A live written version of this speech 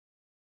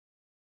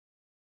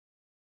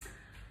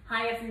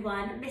Hi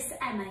everyone, Miss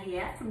Emma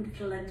here from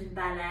Little London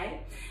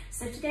Ballet.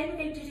 So today we're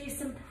going to do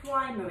some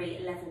primary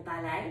level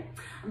ballet.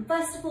 And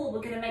first of all,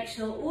 we're going to make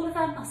sure all of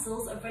our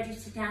muscles are ready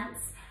to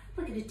dance.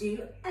 We're going to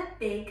do a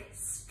big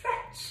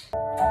stretch.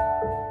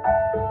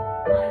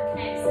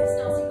 Okay, so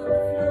starting on the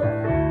floor,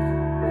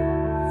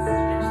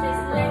 stretch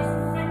those legs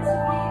in front of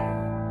you,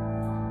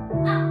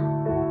 up, and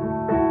over.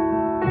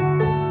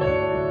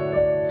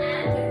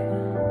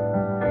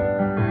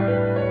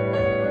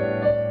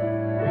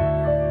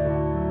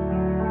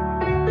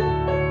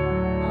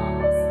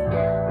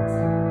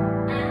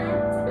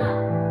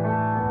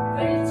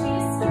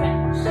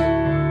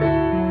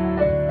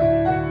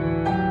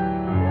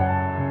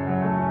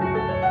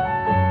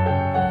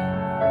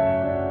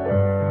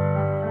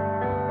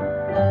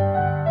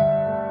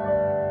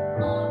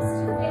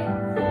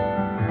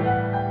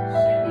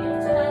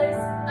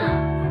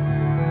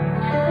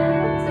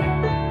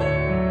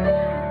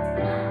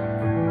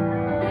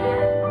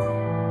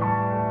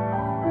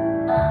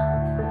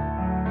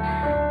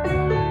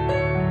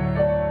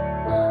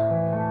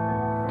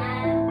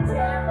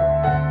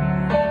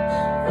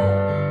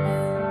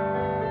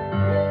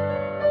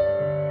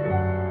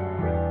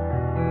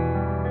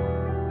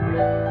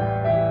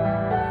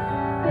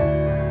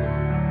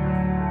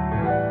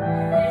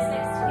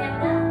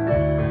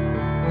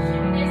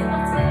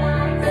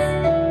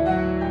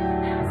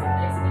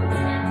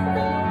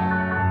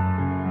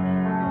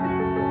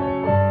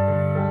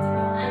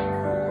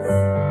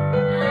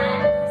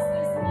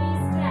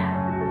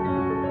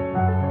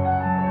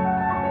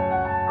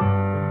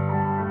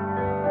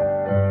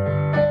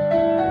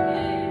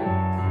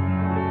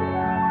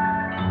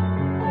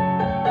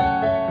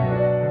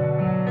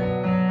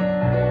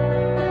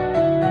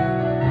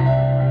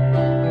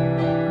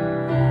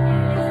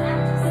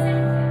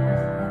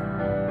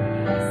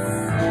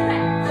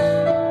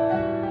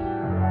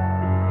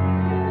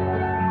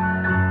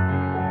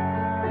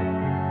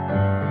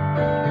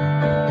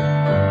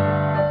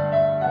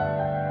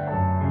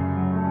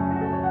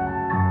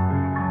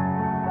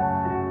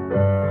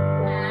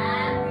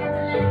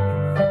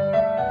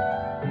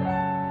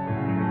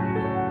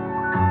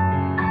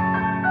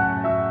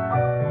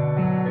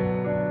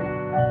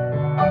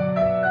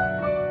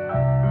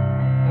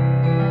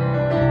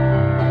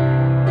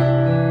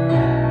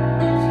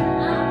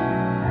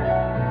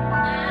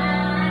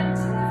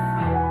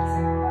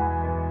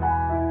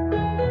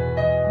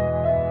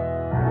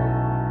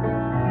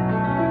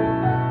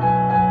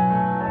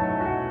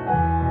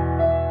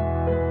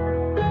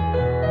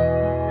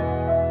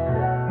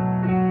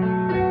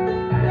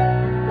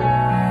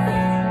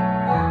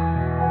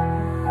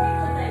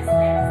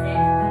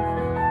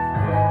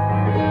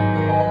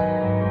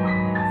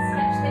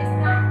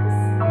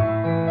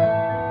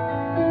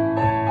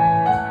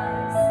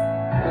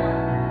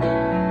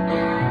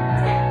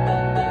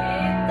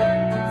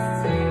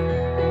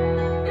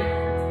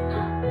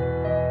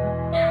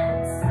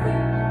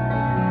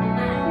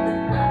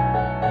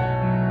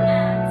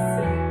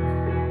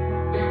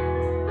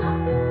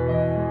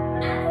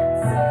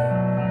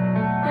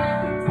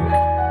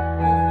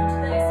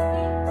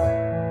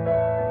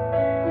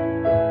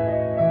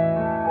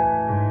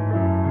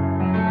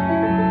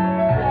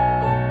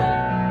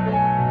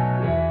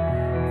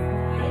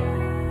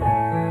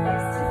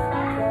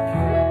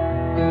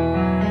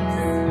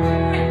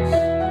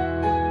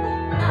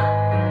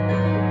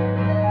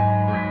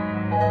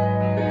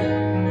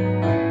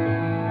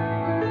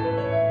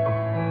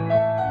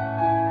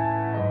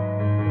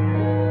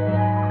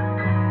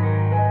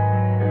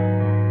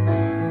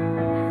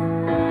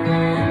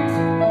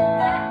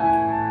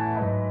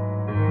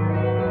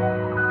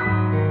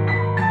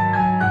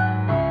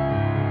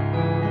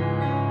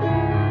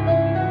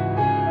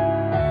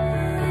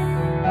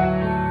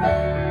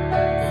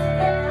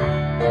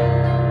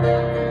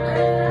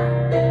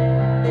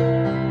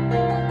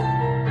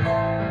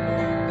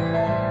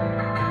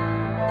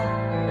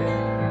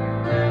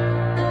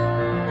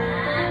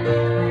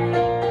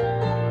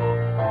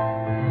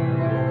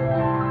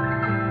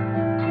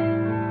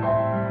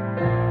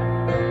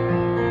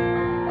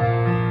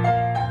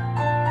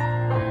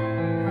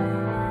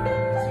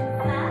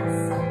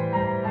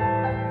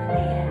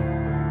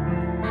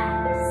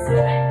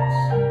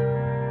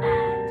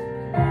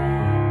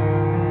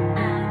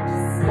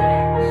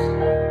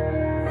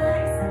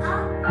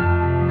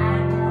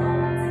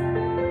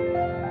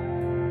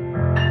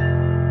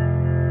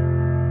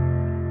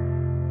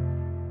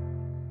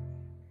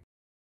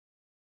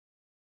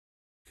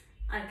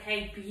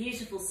 Okay,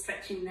 beautiful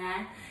stretching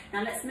there.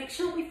 Now let's make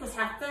sure we've got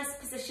our first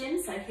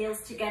position, so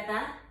heels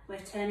together, we're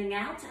turning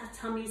out, our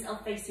tummies are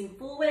facing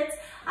forwards,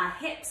 our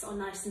hips are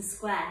nice and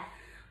square.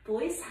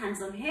 Boys,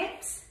 hands on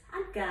hips,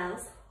 and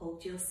girls,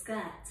 hold your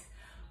skirt.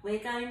 We're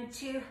going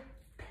to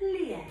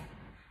plie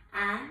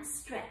and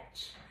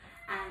stretch,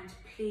 and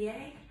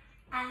plie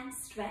and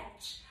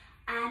stretch,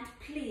 and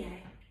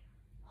plie.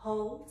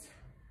 Hold,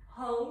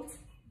 hold,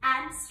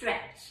 and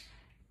stretch.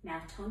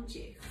 Now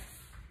tendu.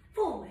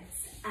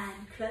 Forwards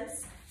and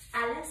close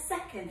à la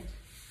second.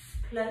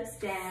 Close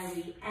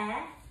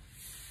derrière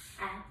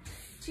and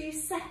 2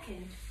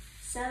 seconds.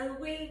 So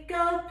we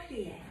go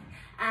plie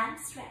and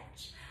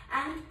stretch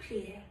and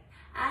plie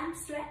and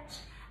stretch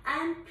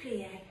and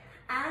plie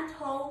and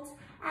hold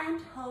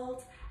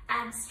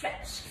and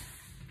stretch.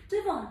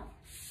 Devant.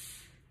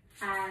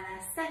 À la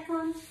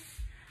seconde.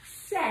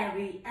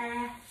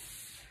 Derrière.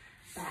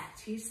 Back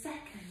to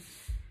second.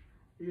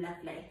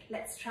 Lovely.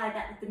 Let's try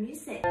that with the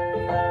music.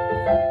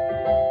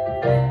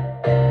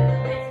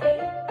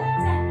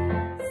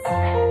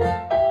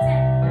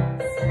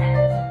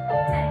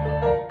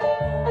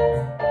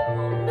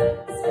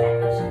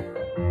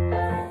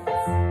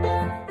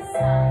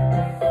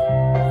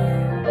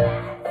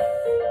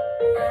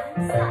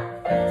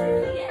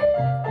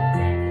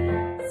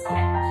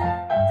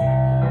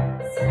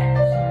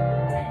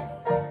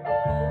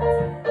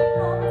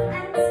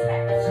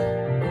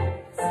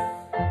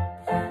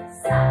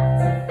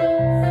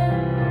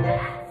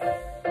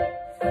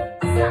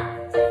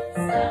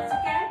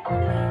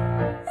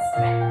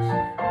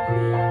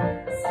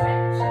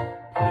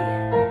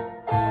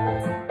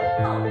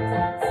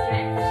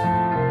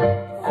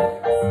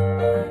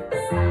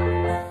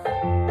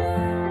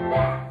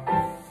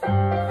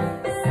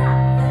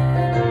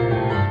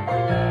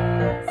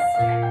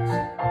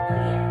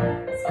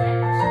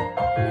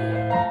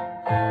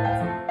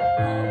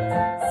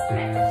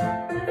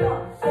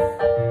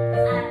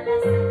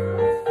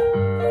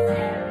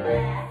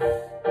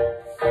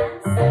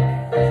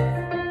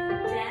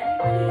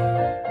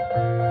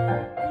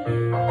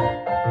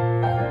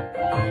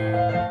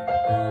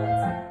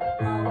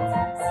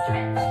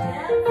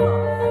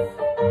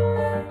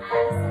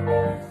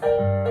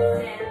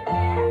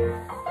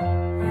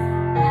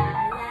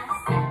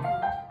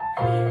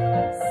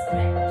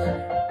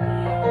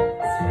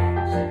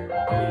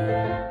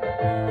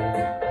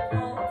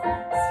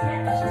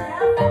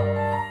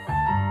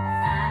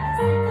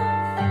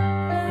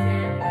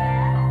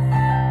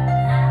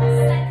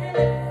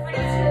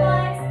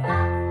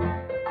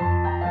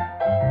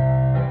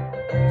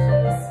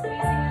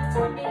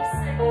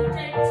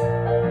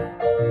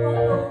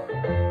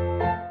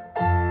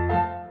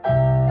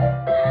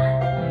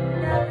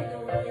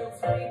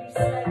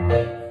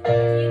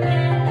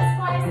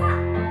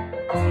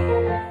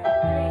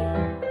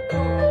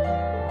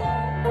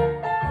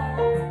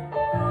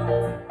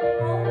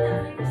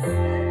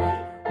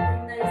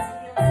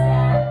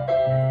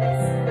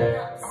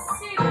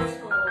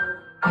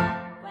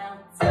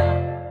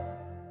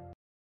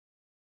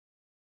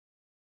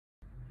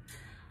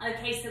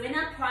 Okay, so in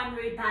our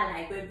primary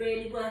ballet, we're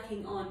really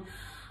working on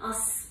our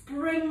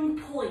spring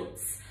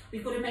points.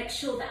 We've got to make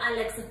sure that our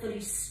legs are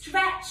fully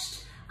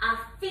stretched, our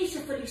feet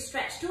are fully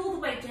stretched all the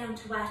way down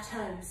to our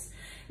toes.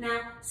 Now,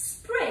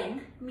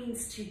 spring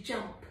means to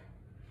jump,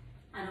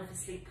 and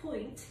obviously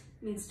point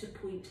means to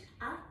point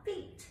our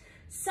feet.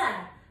 So,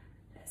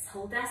 let's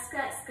hold our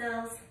skirts,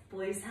 girls.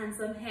 Boys, hands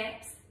on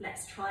hips.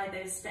 Let's try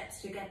those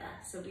steps together.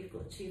 So we've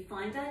got to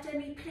find our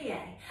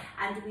demi-plie,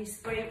 and we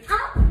spring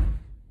up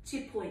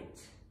to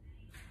point,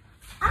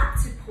 up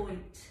to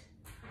point,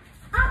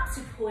 up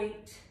to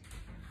point,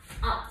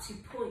 up to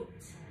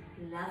point.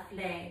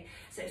 Lovely.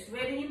 So it's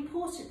really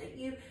important that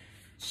you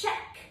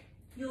check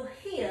your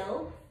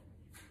heel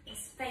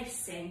is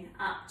facing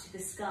up to the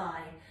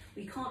sky.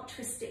 We can't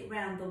twist it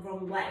around the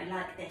wrong way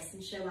like this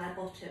and show our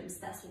bottoms.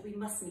 That's what we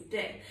mustn't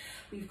do.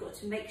 We've got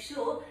to make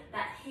sure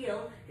that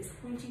heel is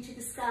pointing to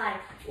the sky.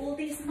 All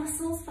these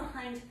muscles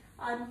behind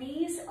our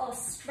knees are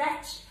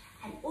stretched,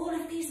 and all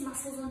of these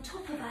muscles on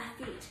top of our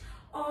feet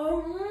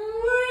are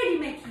really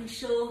making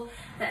sure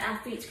that our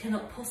feet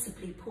cannot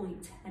possibly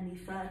point any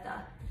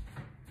further.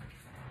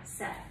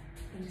 So,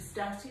 I'm just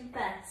starting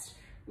first.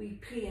 We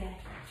plie.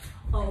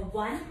 A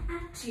 1,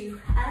 a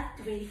 2, a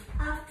 3,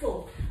 a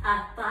 4,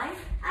 a 5,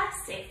 a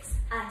 6,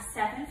 a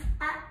 7,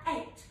 a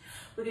 8.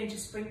 We're going to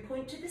spring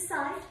point to the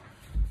side.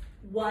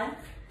 1,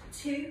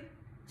 2,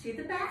 to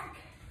the back.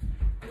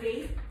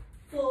 3,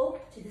 4,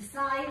 to the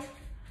side.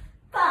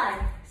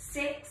 5,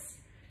 6,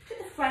 to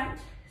the front.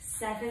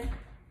 7,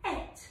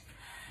 8.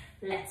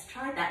 Let's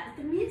try that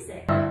with the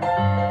music.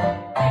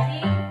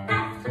 Ready?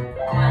 And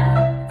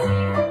 1, 2,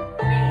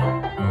 3,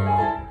 4,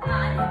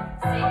 5,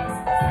 6,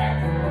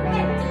 7,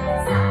 8.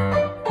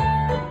 Side,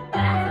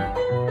 back,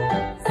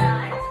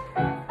 side,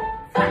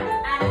 front,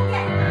 and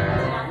again.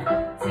 1,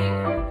 2,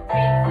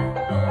 3,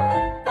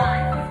 4,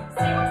 5,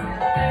 6.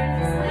 Going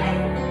this way.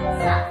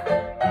 Side,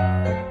 back,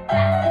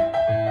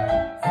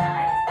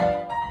 side,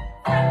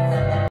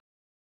 front.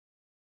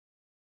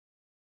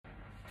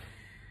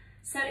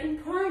 So in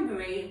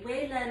primary,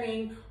 we're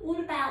learning all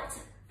about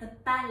the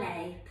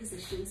ballet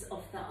positions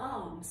of the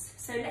arms.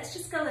 So let's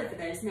just go over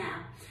those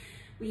now.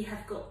 We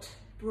have got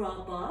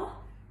bras bar.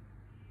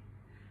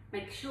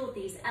 Make sure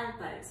these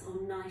elbows are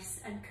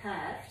nice and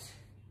curved.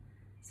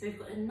 So we've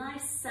got a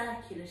nice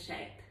circular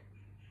shape.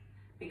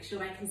 Make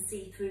sure I can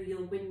see through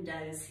your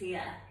windows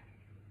here.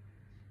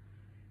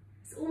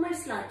 It's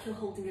almost like you're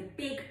holding a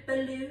big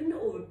balloon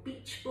or a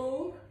beach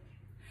ball.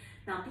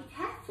 Now be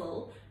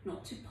careful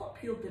not to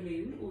pop your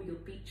balloon or your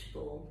beach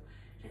ball.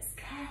 Let's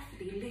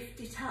carefully lift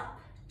it up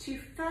to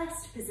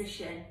first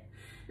position.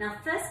 Now,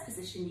 first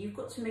position, you've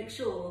got to make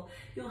sure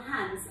your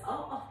hands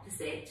are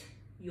opposite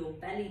your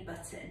belly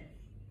button.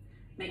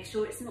 Make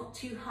sure it's not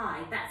too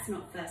high, that's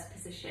not first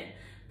position.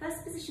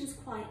 First position's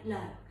quite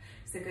low.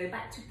 So go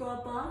back to bra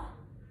bar,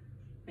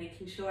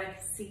 making sure I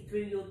can see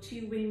through your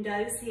 2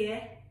 windows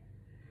here,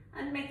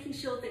 and making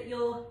sure that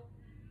your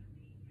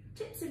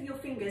tips of your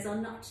fingers are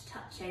not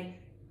touching.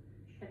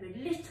 They're a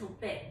little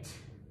bit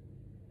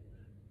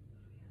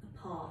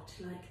apart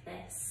like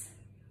this.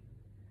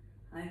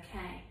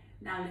 Okay,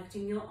 now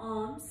lifting your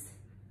arms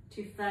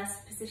to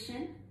first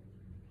position,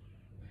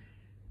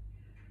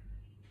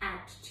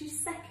 out to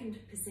second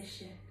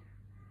position.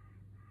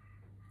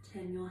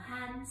 Turn your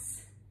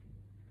hands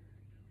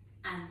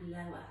and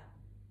lower,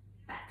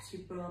 back to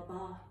bra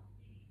bar.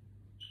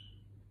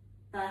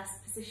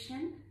 First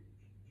position,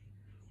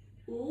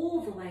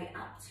 all the way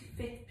up to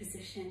 5th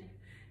position.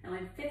 Now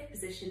in 5th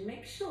position,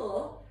 make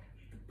sure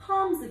the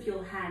palms of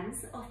your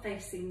hands are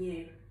facing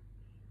you.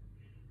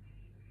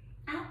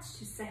 Out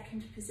to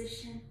 2nd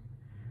position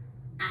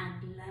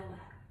and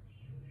lower.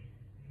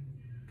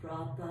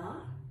 Bra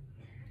bar.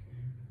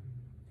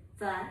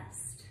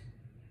 1st,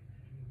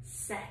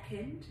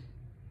 2nd,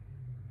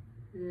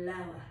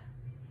 lower.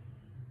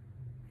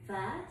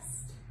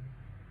 1st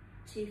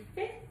to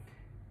 5th,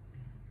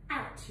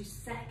 out to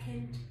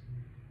 2nd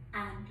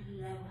and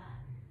lower.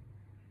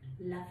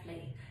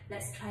 Lovely.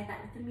 Let's try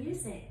that with the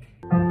music.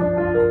 Breathe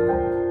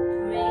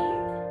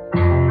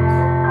out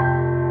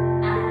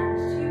and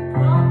to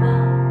bra bar.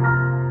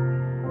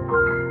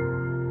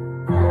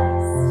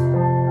 1st,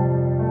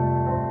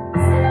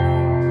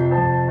 2nd,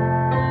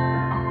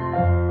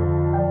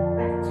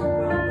 back to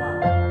bra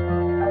bar.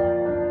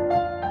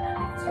 Now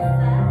lift to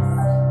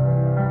 1st,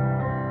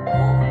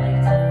 all the way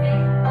to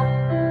 5th,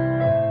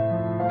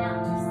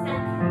 out to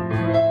 2nd,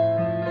 bra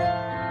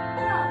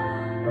bar.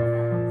 1st,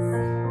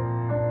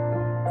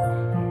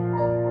 2nd,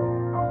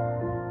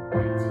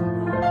 back to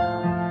bra bar, up to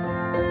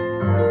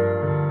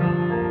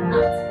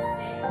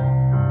 5th.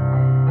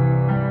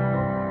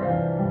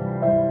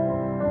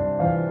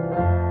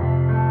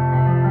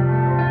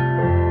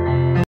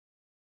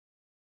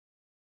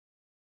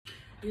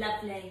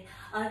 Lovely.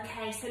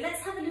 Okay, so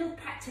let's have a little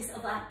practice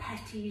of our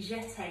petit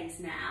jetés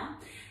now.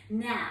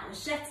 Now,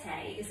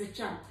 jeté is a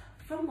jump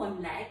from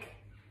one leg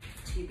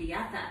to the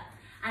other.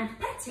 And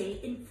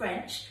petit in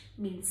French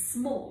means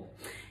small.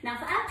 Now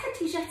for our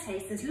petit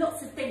jetés, there's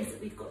lots of things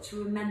that we've got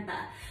to remember.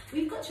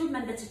 We've got to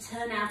remember to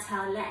turn out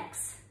our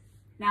legs.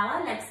 Now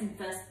our legs in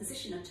first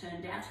position are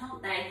turned out,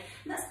 aren't they?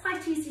 And that's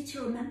quite easy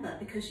to remember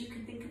because you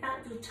can think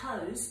about your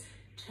toes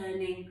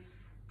turning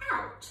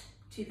out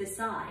to the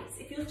sides.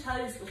 If your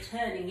toes were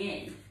turning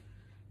in,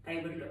 they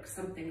would look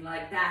something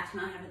like that, and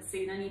I haven't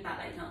seen any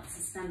ballet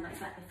dancers stand like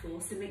that before,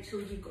 so make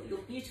sure you've got your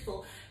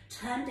beautiful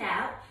turned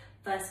out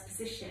first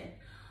position.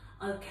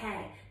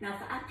 Okay, now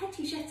for our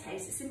petit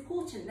jetés, it's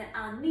important that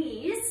our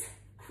knees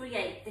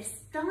create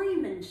this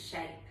diamond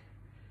shape,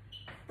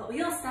 but we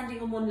are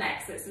standing on one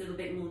leg, so it's a little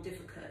bit more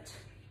difficult.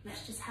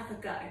 Let's just have a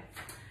go.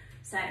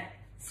 So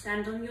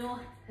stand on your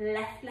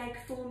left leg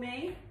for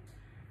me,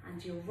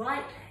 and your right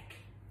leg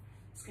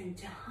is going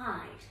to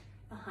hide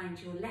behind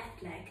your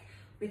left leg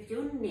with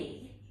your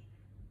knee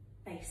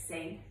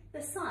facing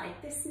the side.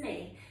 This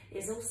knee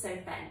is also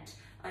bent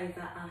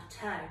over our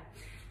toe.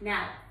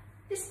 Now,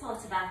 this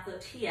part of our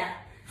foot here,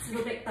 it's a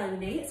little bit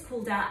bony, it's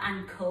called our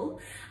ankle.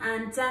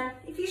 And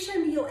if you show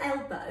me your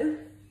elbow,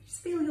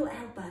 just feel your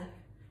elbow.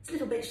 It's a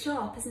little bit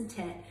sharp, isn't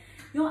it?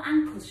 Your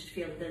ankle should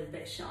feel a little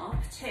bit sharp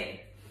too.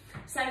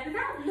 So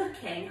without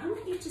looking, I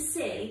want you to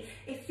see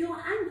if your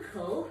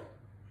ankle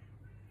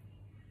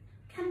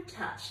can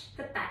touch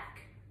the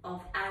back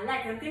of our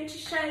leg. I'm going to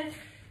show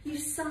you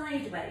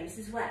sideways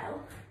as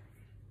well.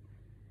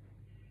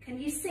 Can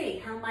you see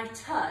how my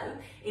toe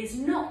is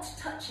not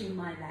touching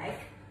my leg?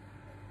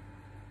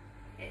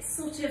 It's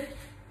sort of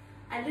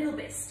a little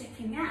bit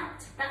sticking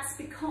out. That's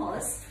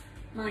because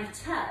my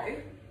toe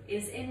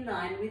is in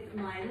line with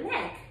my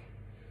leg.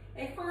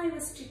 If I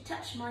was to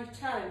touch my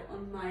toe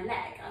on my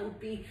leg, I would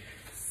be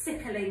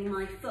sickling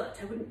my foot.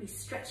 I wouldn't be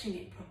stretching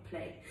it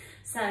properly.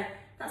 So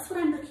that's what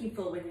I'm looking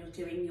for when you're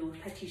doing your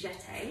petit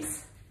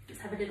jetés.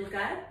 Let's have a little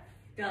go.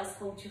 Girls,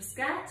 hold your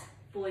skirt.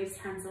 Boys,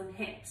 hands on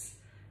hips.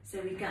 So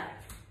we go.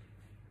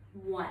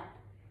 1,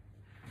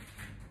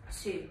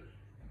 2,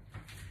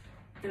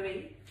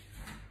 3,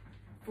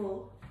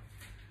 4,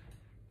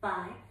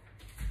 5,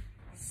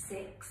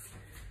 6,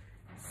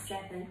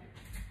 7,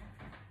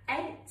 8.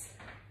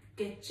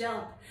 Good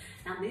job.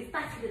 Now move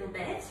back a little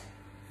bit.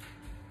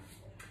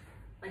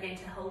 We're going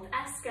to hold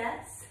our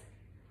skirts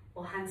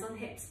or hands on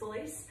hips,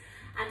 boys,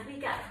 and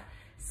we go.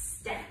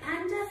 Step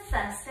and a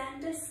first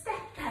and a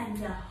step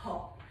and a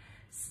hop.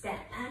 Step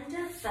and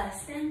a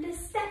first and a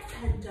step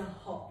and a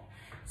hop.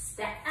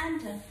 Step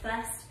and a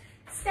first,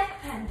 step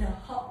and a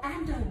hop,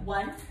 and a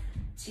 1,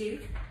 2,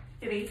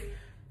 3,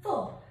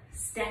 4.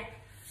 Step,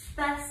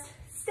 first,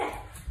 step,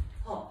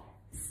 hop,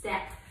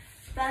 step,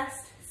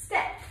 first,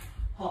 step,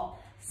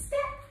 hop, step,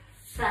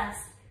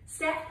 first,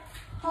 step,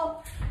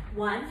 hop.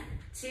 1,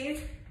 2,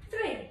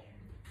 3.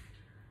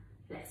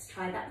 Let's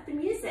try that with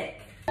the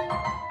music.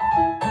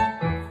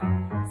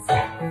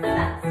 Step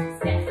first,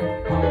 step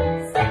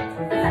hop, step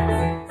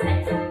first,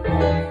 step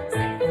hop,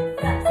 step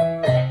first,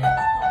 step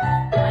hop.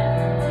 1,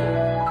 2,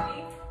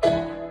 3.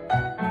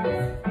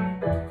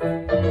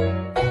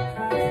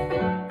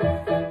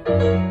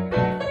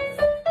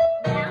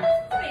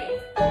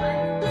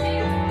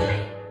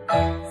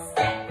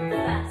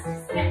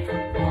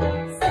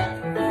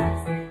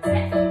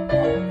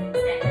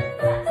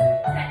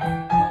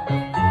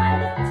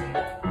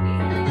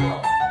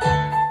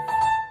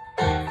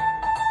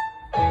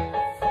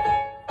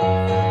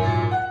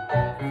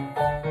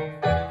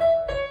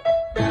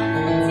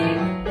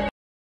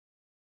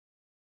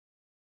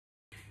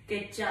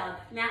 Good job.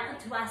 Now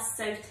onto our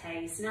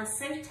sautés. Now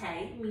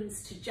sauté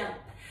means to jump.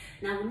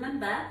 Now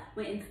remember,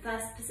 we're in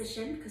first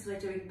position because we're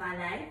doing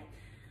ballet.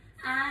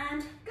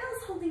 And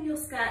girls holding your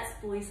skirts,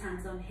 boys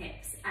hands on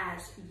hips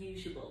as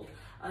usual.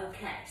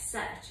 Okay, so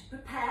to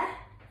prepare,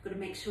 we've got to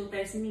make sure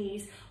those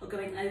knees are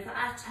going over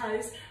our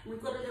toes. And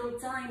we've got a little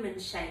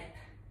diamond shape,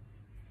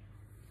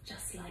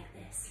 just like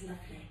this,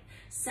 lovely.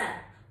 So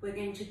we're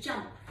going to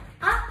jump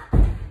up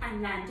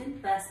and land in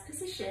first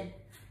position.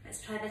 Let's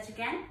try that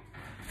again.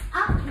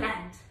 Up,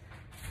 land,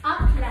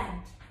 up,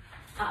 land,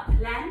 up,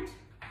 land,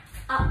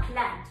 up,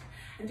 land.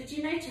 And did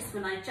you notice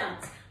when I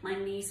jumped, my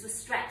knees were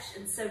stretched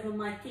and so were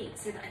my feet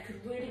so that I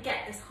could really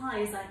get as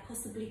high as I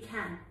possibly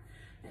can.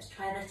 Let's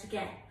try that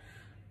again.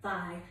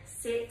 5,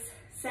 6,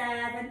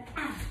 7,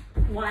 and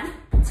 1,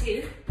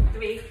 2,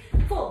 3,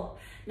 4.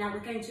 Now we're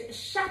going to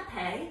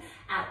échapper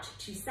out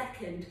to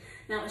second.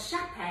 Now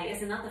échapper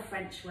is another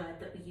French word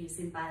that we use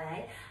in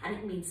ballet and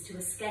it means to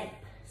escape.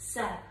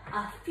 So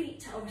our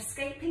feet are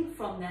escaping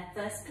from their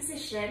first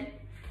position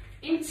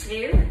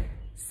into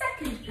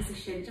second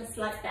position, just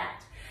like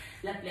that.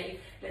 Lovely.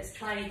 Let's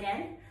try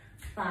again.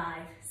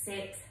 5,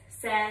 6,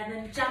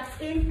 7, jump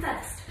in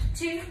first.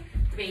 2,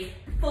 3,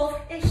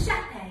 4,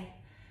 échapper.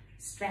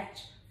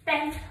 Stretch,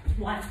 bend.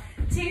 1,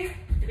 2,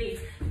 3,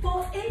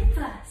 4, in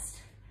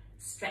first.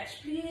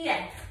 Stretch,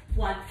 plie.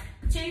 1,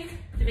 2,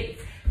 3,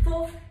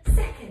 4,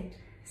 second.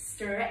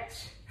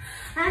 Stretch.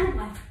 And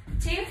 1,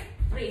 2,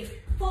 3,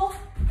 4,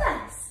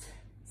 first.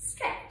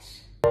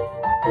 Stretch. 1,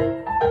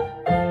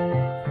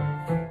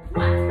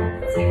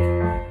 2,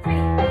 3,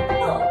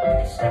 4.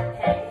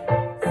 Échapper.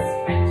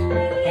 Stretch, plie. 1,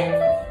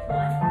 2,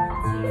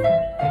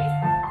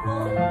 3,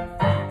 4,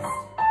 first.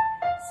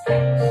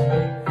 Stretch.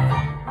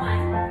 1,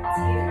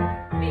 2,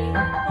 3,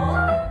 4.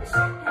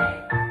 Échapper.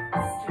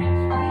 Stretch,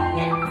 plie.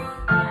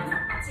 1,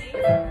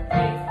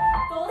 2, 3,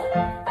 4,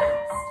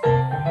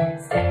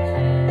 first. Stretch,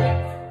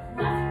 plie.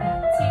 1,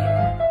 2,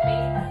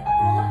 3,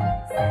 4,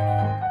 second.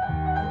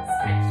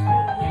 Stretch,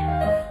 plie.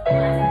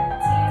 1,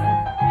 2,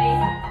 3,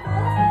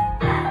 4,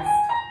 first.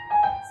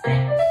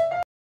 Stretch.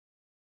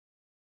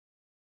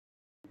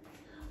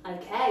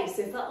 Okay,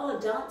 so for our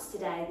dance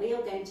today, we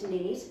are going to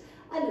need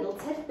a little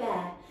teddy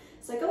bear.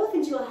 So go off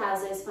into your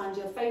houses, find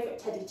your favourite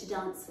teddy to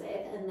dance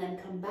with, and then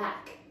come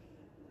back.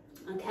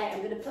 Okay,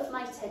 I'm going to put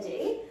my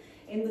teddy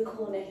in the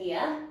corner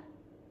here.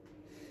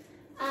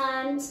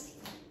 And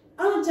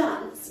our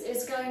dance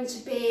is going to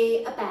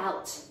be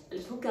about a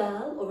little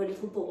girl or a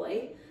little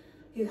boy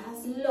who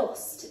has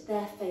lost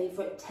their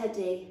favourite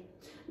teddy.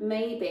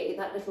 Maybe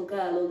that little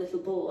girl or little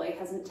boy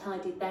hasn't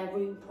tidied their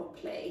room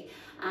properly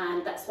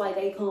and that's why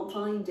they can't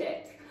find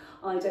it.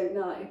 I don't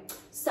know.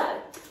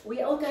 So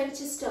we are going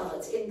to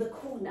start in the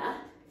corner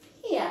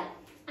here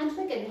and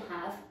we're going to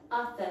have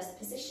our first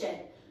position.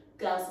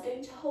 Girls are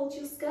going to hold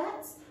your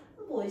skirts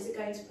and boys are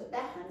going to put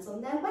their hands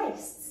on their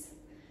waists.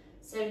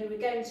 So we're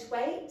going to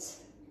wait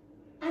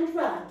and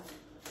run.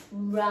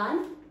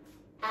 Run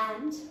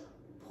and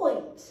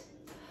point.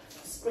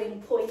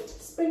 Spring point,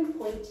 spring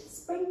point,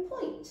 spring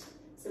point.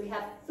 So we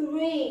have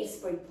 3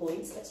 spring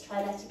points. Let's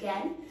try that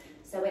again.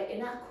 So we're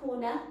in our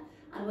corner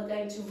and we're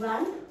going to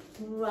run,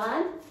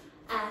 run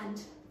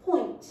and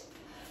point.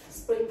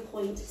 Spring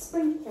point,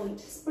 spring point,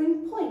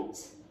 spring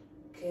point.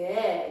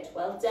 Good,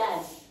 well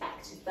done.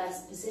 Back to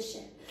first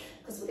position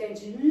because we're going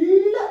to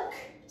look,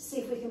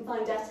 see if we can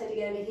find our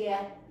teddy over here.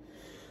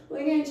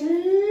 We're going to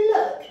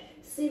look,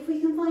 see if we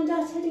can find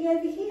our teddy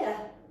over here.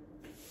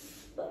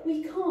 But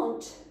we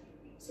can't.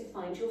 So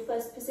find your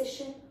first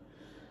position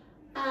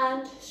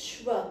and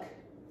shrug.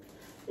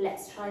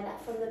 Let's try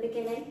that from the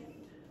beginning.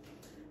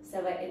 So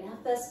we're in our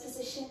first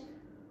position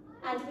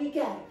and we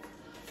go.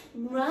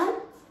 Run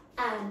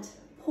and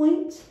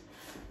point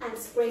and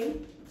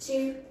spring,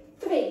 2,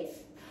 3.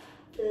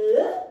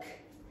 Look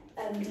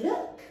and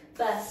look.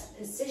 First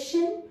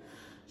position,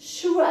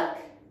 shrug.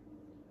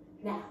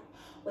 Now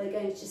we're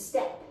going to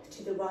step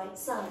to the right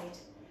side.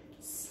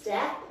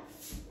 Step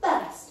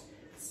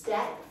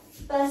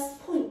first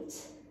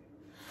point.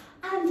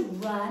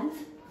 And run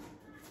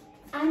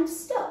and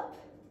stop.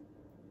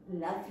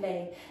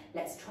 Lovely.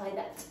 Let's try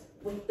that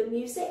with the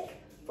music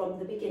from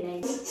the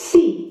beginning.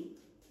 C.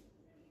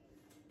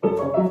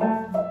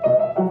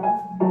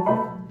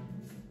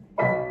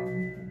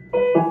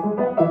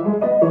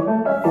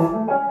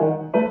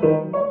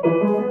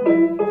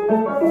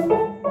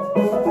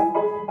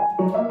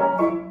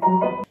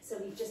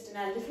 So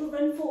now a little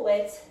run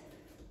forward,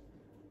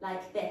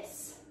 like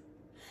this.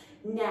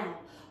 Now,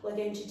 we're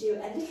going to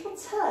do a little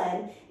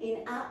turn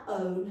in our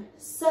own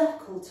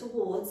circle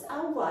towards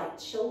our right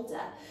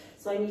shoulder.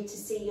 So I need to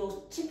see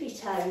your tippy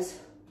toes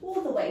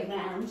all the way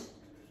round.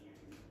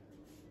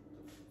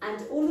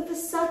 And all of a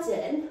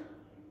sudden,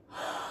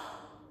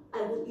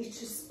 I want you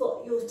to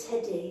spot your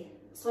teddy.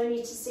 So I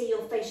need to see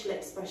your facial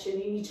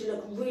expression. You need to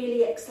look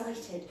really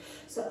excited.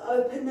 So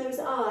open those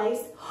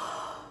eyes.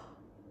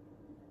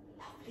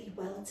 Lovely,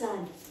 well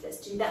done. Let's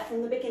do that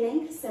from the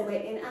beginning. So we're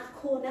in our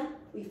corner.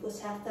 We've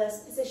got our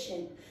first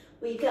position.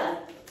 We go,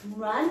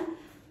 run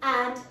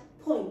and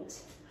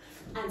point.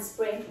 And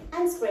spring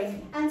and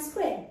spring and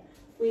spring.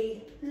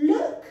 We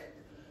look,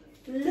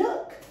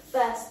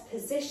 first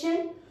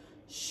position,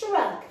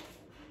 shrug,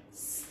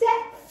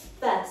 step,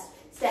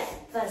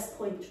 first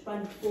point,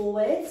 run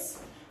forwards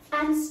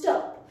and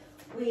stop.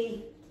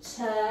 We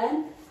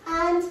turn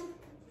and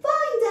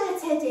find our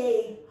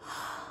teddy.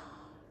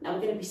 Now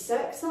we're going to be so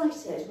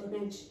excited, we're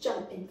going to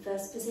jump in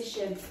first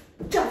position.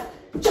 Jump,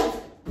 jump,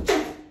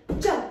 jump,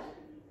 jump.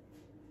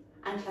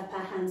 And clap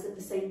our hands at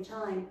the same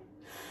time.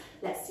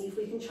 Let's see if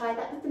we can try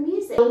that with the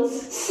music.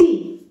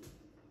 C.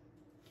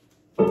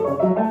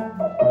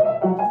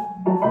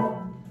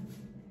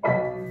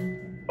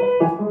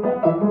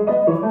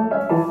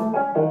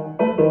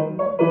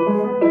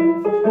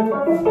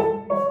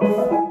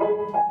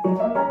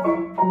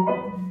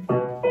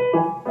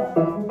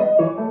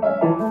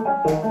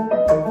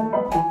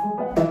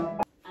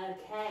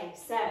 Okay,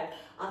 so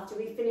after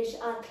we finish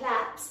our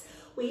claps,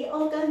 we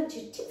are going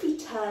to tippy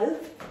toe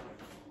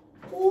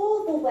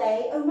all the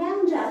way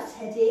around our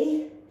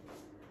teddy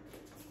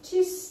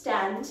to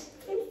stand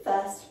in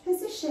first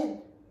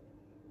position.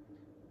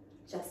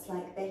 Just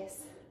like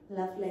this.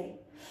 Lovely.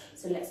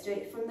 So let's do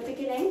it from the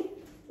beginning.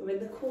 We're in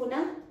the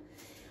corner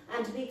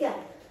and we go.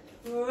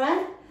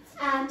 Run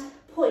and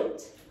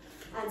point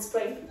and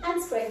spring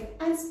and spring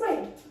and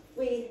spring.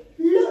 We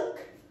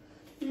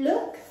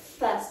look,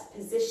 first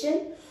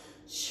position,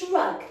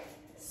 shrug,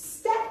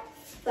 step,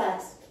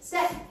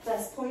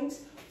 first point,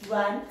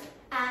 run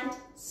and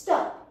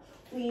stop.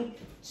 We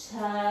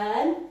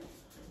turn,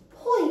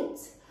 point,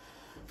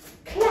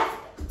 clap,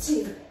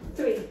 2,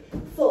 3,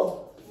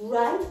 4,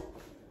 run,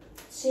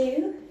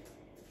 2,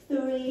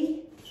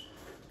 3,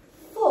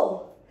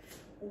 4.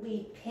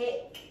 We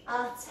pick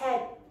our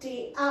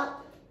teddy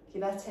up,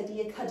 give our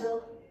teddy a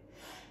cuddle.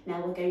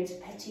 Now we're going to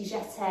petit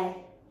jeté.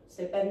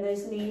 So bend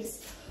those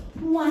knees.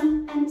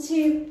 1 and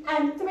 2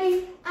 and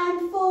 3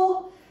 and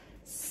 4.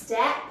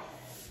 Step,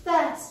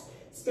 first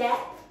step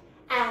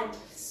and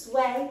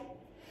sway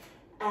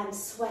and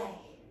sway.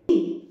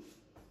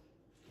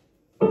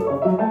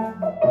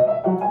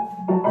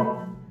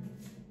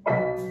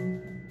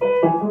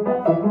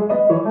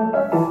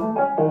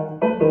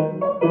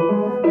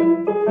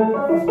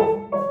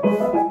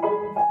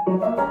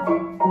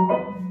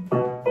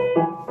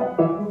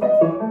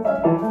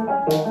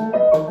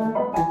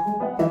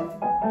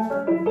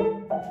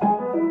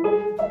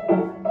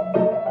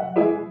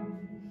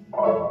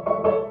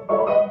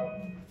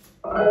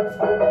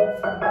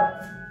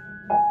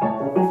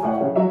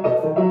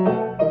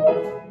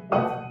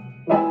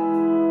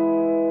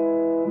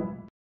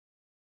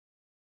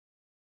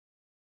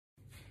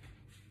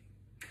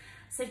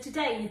 So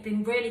today you've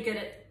been really good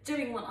at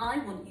doing what I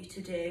want you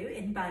to do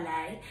in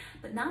ballet,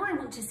 but now I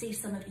want to see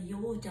some of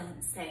your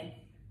dancing.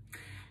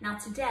 Now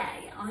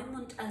today I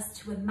want us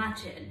to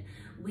imagine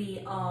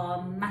we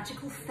are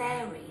magical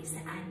fairies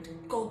and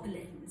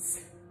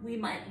goblins. We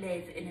might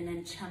live in an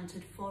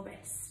enchanted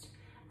forest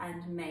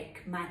and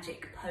make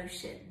magic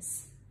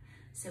potions.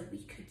 So we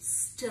could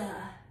stir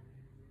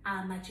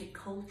our magic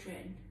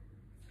cauldron.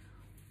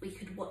 We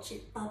could watch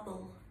it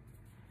bubble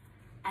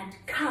and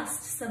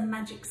cast some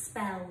magic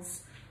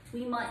spells.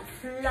 We might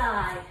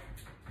fly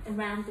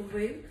around the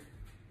room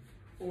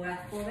or our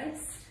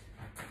forest.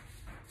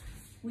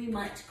 We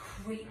might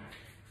creep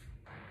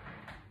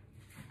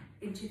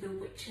into the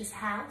witch's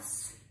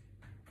house.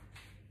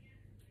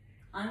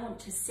 I want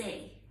to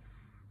see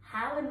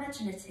how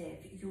imaginative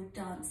your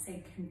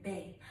dancing can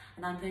be,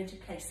 and I'm going to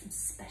play some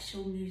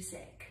special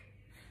music.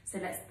 So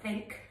let's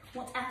think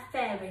what our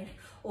fairy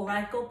or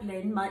our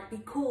goblin might be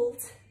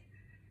called.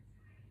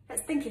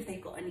 Let's think if they've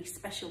got any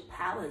special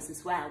powers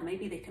as well.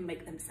 Maybe they can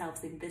make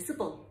themselves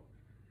invisible.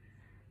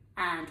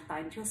 And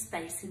find your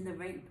space in the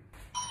room.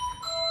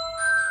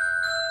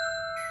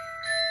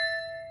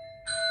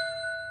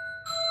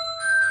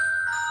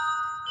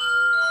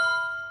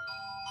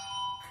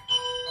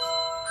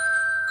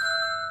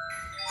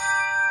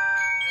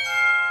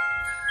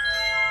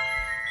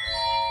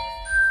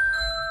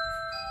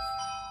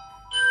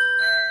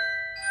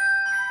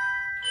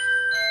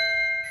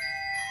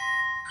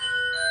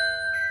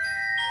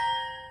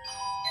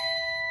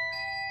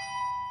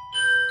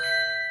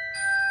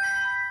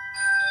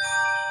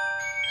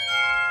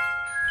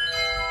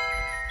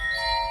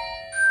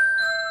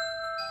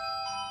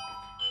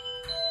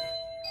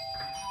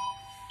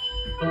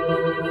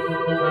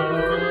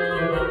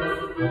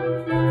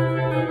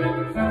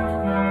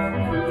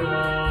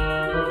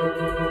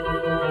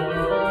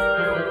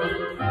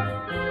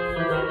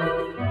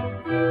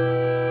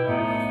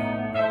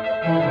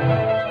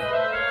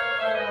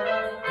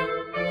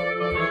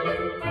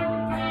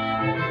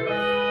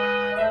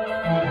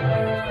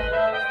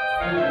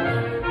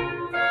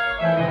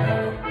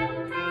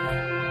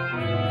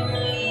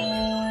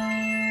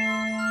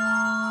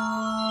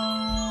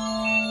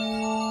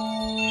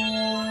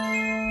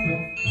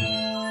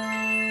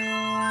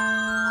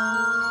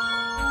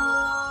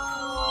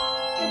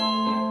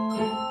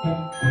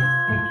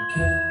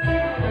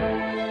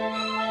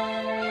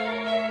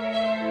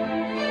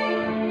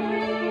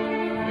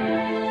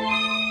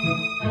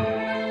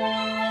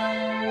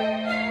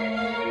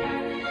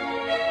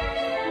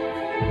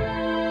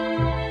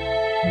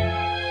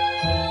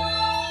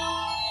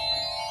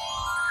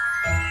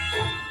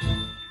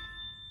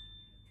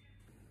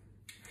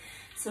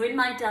 So in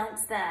my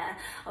dance there,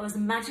 I was a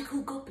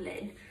magical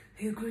goblin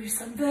who grew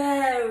some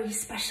very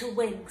special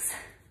wings.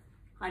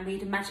 I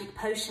made a magic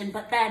potion,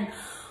 but then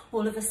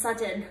all of a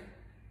sudden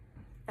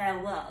there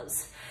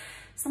was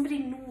somebody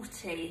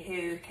naughty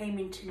who came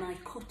into my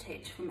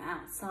cottage from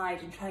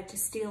outside and tried to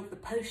steal the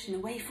potion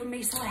away from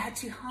me, so I had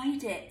to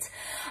hide it.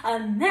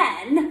 And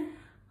then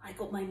I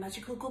got my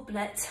magical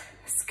goblet,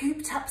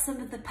 scooped up some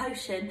of the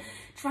potion,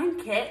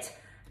 drank it,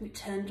 and it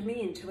turned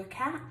me into a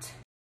cat.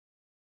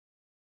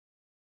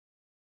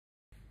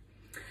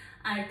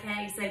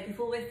 Okay, so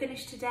before we're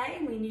finished today,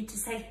 we need to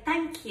say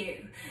thank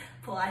you.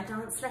 For our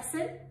dance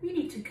lesson, we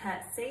need to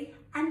curtsy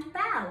and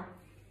bow.